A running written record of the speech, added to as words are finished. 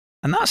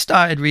And that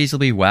started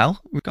reasonably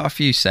well. We got a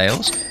few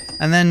sales,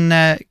 and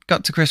then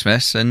got to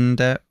Christmas and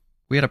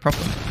we had a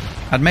problem.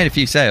 I'd made a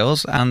few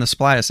sales and the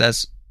supplier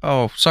says,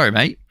 "Oh, sorry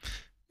mate,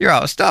 you're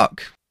out of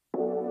stock."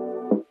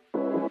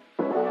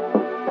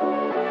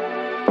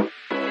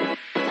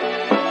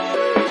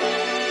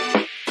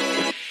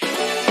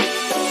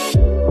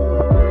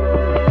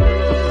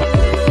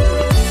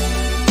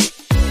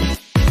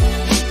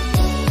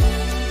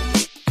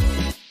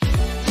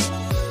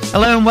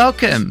 Hello and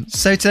welcome.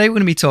 So today we're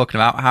going to be talking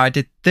about how I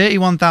did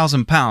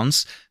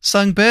 £31,000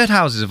 selling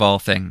birdhouses of all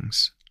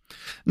things.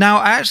 Now,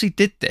 I actually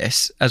did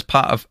this as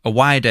part of a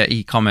wider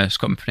e-commerce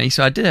company,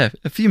 so I did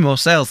a few more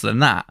sales than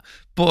that,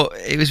 but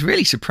it was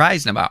really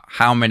surprising about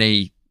how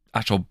many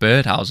actual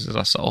birdhouses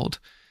I sold.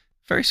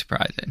 Very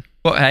surprising.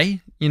 But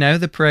hey, you know,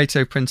 the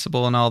Pareto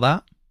principle and all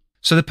that.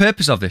 So the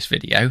purpose of this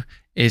video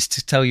is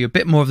to tell you a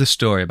bit more of the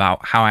story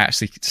about how I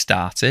actually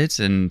started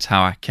and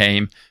how I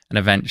came and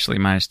eventually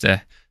managed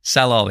to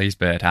sell all these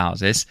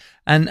birdhouses,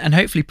 and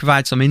hopefully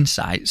provide some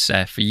insights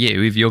for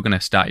you if you're going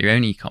to start your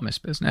own e-commerce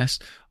business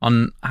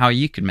on how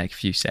you can make a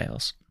few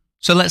sales.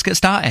 So let's get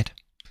started.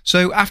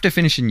 So after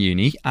finishing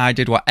uni, I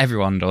did what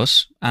everyone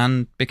does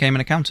and became an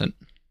accountant.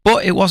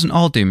 But it wasn't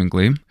all doom and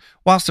gloom.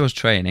 Whilst I was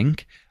training,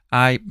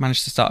 I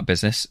managed to start a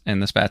business in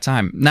the spare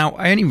time. Now,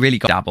 I only really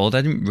got dabbled.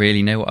 I didn't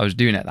really know what I was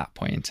doing at that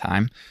point in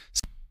time.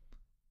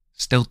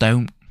 Still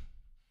don't.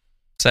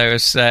 So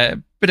it's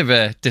a bit of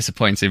a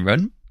disappointing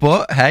run.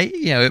 But hey,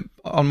 you know,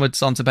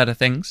 onwards onto better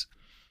things.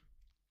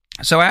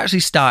 So I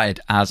actually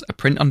started as a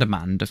print on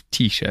demand of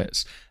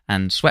t-shirts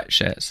and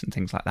sweatshirts and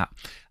things like that.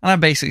 And I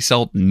basically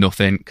sold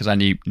nothing because I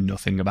knew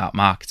nothing about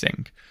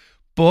marketing.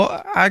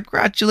 But I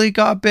gradually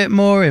got a bit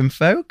more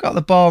info, got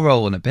the ball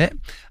rolling a bit,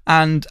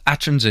 and I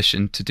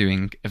transitioned to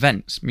doing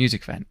events,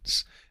 music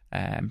events,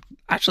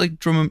 actually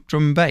drum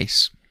and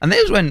bass. And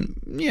those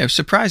went, you know,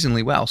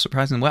 surprisingly well.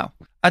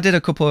 I did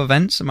a couple of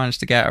events. I managed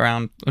to get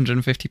around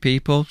 150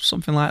 people,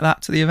 something like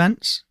that, to the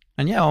events.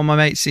 And yeah, all my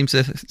mates seem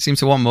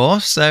to want more,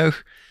 so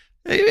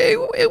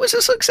it was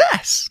a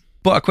success.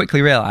 But I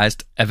quickly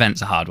realised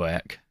events are hard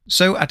work.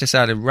 So I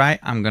decided, right,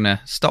 I'm going to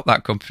stop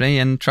that company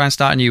and try and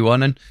start a new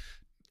one. And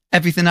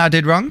everything I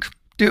did wrong,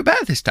 do it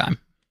better this time.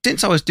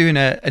 Since I was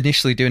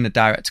initially doing a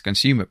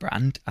direct-to-consumer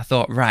brand, I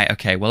thought, right,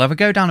 okay, well, if I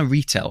go down a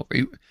retail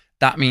route,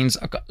 that means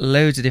I've got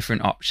loads of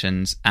different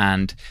options.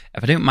 And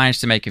if I don't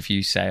manage to make a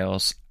few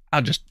sales,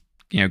 I'll just,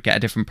 you know, get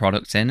a different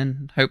product in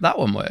and hope that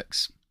one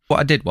works. What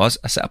I did was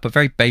I set up a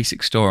very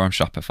basic store on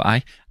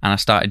Shopify and I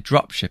started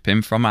drop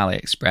shipping from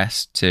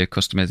AliExpress to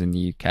customers in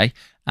the UK,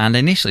 and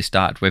initially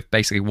started with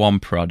basically one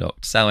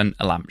product, selling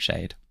a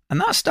lampshade. And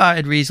that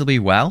started reasonably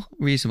well,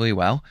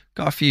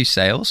 got a few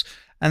sales,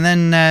 and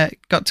then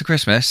got to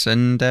Christmas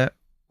and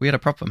we had a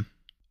problem.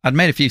 I'd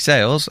made a few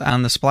sales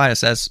and the supplier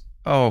says,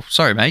 "Oh,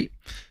 sorry mate,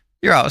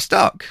 you're out of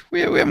stock. We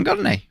haven't got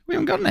any.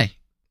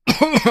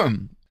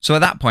 So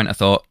at that point I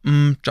thought,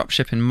 drop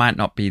shipping might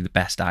not be the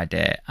best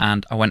idea,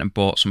 and I went and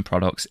bought some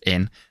products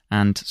in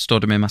and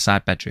stored them in my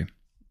side bedroom.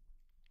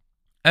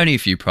 Only a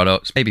few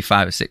products, maybe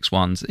 5 or 6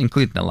 ones,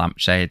 including the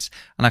lampshades,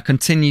 and I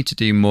continued to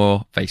do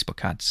more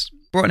Facebook ads.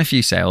 Brought in a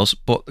few sales,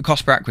 but the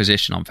cost per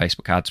acquisition on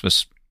Facebook ads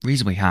was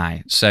reasonably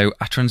high, so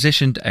I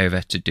transitioned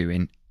over to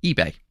doing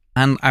eBay.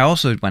 And I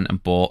also went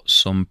and bought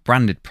some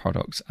branded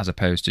products as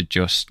opposed to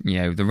just, you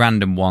know, the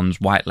random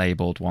ones, white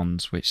labeled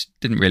ones, which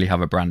didn't really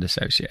have a brand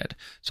associated.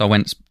 So I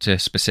went to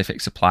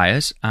specific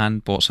suppliers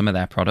and bought some of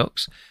their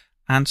products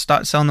and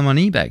started selling them on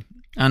eBay,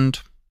 and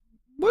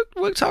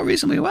worked out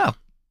reasonably well.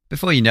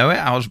 Before you know it,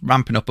 I was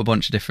ramping up a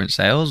bunch of different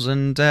sales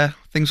and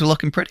things were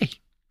looking pretty.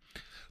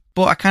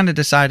 But I kind of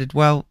decided,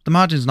 well, the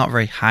margin's not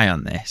very high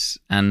on this,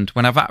 and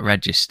when I VAT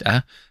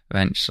register,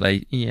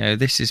 eventually, you know,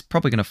 this is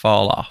probably going to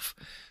fall off.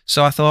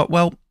 So I thought,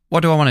 well,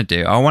 what do I want to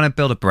do? I want to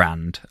build a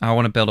brand. I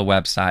want to build a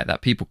website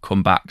that people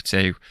come back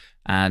to,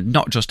 and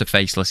not just a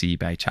faceless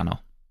eBay channel.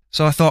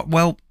 So I thought,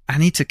 well, I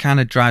need to kind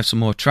of drive some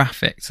more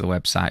traffic to the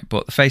website,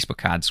 but the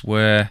Facebook ads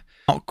were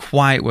not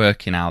quite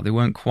working out. They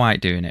weren't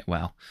quite doing it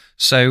well.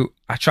 So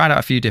I tried out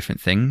a few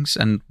different things,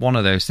 and one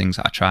of those things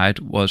that I tried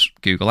was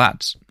Google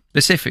Ads.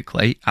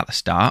 Specifically, at the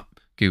start,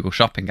 Google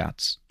Shopping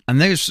ads. And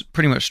those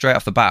pretty much straight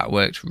off the bat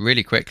worked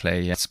really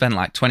quickly. I spent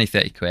like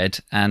 20-30 quid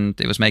and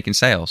it was making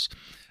sales.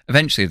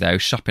 Eventually, though,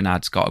 shopping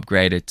ads got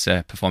upgraded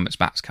to Performance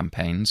Max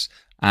campaigns.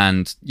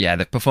 And yeah,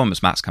 the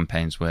Performance Max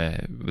campaigns were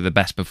the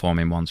best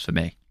performing ones for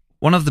me.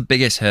 One of the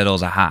biggest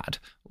hurdles I had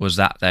was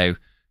that, though,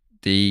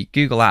 the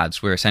Google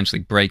ads were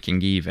essentially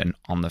breaking even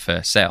on the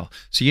first sale.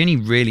 So you only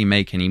really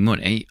make any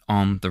money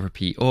on the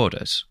repeat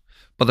orders.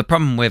 But the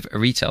problem with a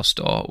retail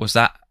store was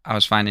that I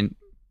was finding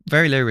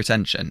very low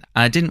retention,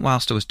 and I didn't,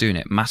 whilst I was doing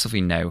it, massively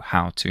know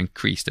how to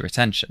increase the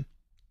retention.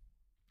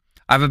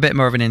 I have a bit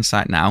more of an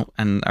insight now,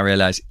 and I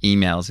realise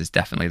emails is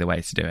definitely the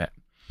way to do it.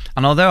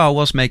 And although I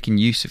was making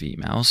use of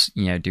emails,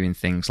 you know, doing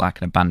things like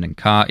an abandoned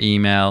cart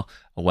email,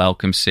 a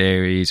welcome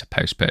series, a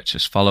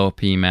post-purchase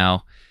follow-up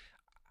email,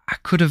 I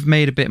could have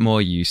made a bit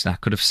more use, and I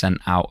could have sent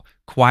out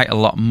quite a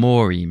lot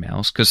more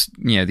emails because,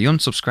 you know, the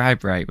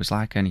unsubscribe rate was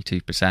like only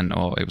 2%,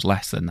 or it was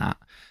less than that.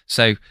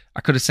 So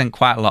I could have sent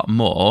quite a lot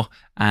more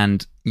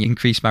and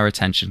increased my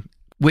retention,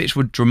 which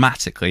would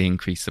dramatically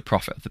increase the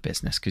profit of the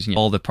business because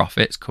all the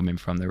profits coming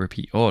from the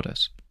repeat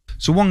orders.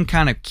 So one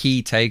kind of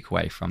key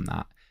takeaway from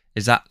that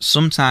is that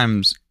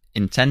sometimes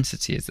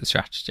intensity is the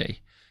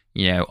strategy.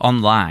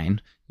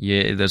 Online,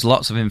 there's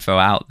lots of info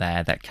out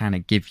there that kind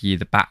of give you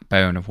the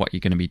backbone of what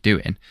you're going to be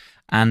doing.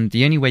 And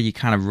the only way you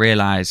kind of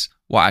realize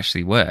what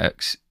actually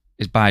works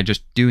is by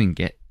just doing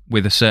it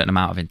with a certain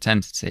amount of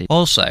intensity.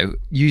 Also,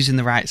 using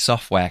the right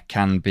software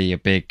can be a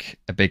big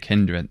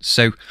hindrance.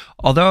 So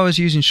although I was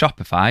using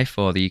Shopify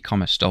for the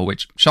e-commerce store,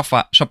 which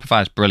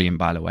Shopify is brilliant,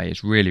 by the way,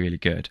 it's really, really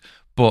good.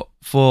 But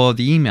for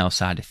the email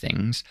side of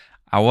things,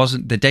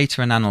 the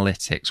data and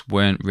analytics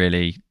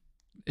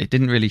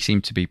didn't really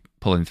seem to be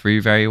pulling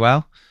through very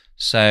well.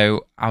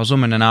 So I was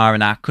and ahhing,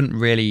 and I couldn't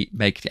really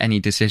make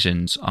any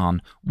decisions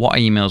on what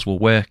emails were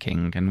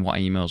working and what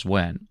emails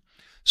weren't.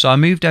 So I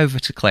moved over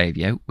to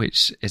Klaviyo,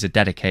 which is a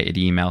dedicated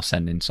email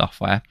sending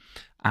software.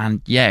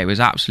 And yeah, it was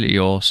absolutely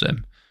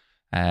awesome.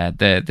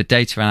 The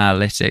data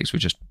and analytics were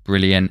just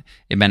brilliant.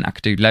 It meant I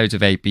could do loads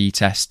of A/B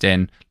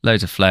testing,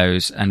 loads of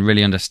flows, and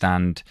really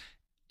understand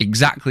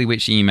exactly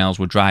which emails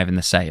were driving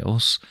the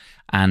sales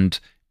and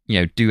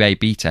do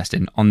A/B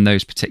testing on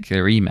those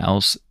particular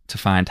emails to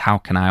find how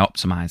can I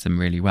optimize them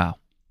really well.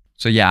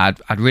 So yeah,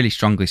 I'd really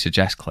strongly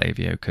suggest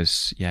Klaviyo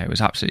because yeah, it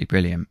was absolutely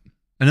brilliant.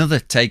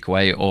 Another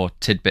takeaway or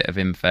tidbit of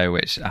info,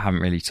 which I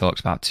haven't really talked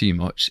about too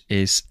much,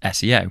 is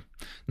SEO.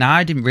 Now,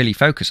 I didn't really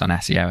focus on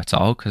SEO at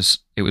all because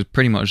it was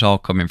pretty much all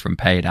coming from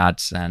paid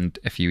ads and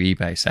a few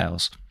eBay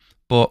sales.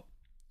 But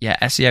yeah,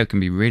 SEO can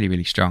be really,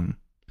 really strong.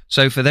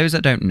 So for those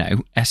that don't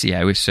know,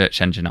 SEO is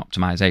search engine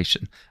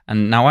optimization.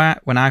 And now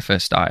when I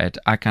first started,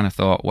 I kind of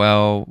thought,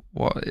 well,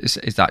 what is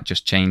that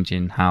just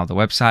changing how the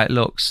website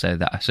looks so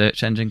that a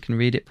search engine can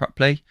read it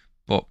properly?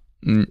 But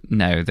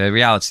no, the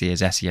reality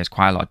is SEO is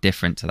quite a lot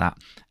different to that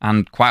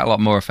and quite a lot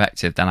more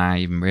effective than I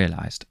even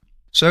realized.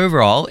 So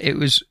overall, it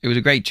was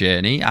a great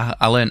journey.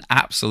 I learned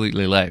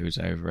absolutely loads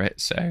over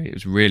it, so it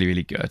was really,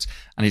 really good,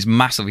 and it's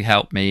massively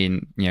helped me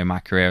in my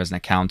career as an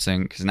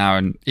accountant. Because now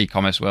in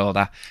e-commerce world,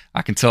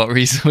 I can talk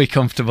reasonably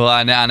comfortable.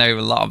 I know a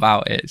lot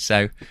about it.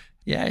 So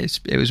yeah,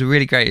 it was a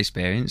really great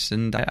experience,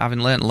 and I've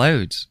learned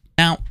loads.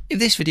 Now, if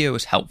this video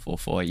was helpful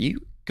for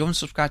you, go and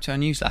subscribe to our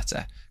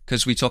newsletter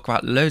because we talk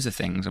about loads of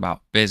things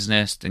about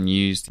business, the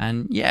news,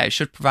 and yeah, it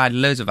should provide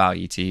loads of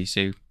value to you.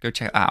 So go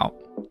check that out.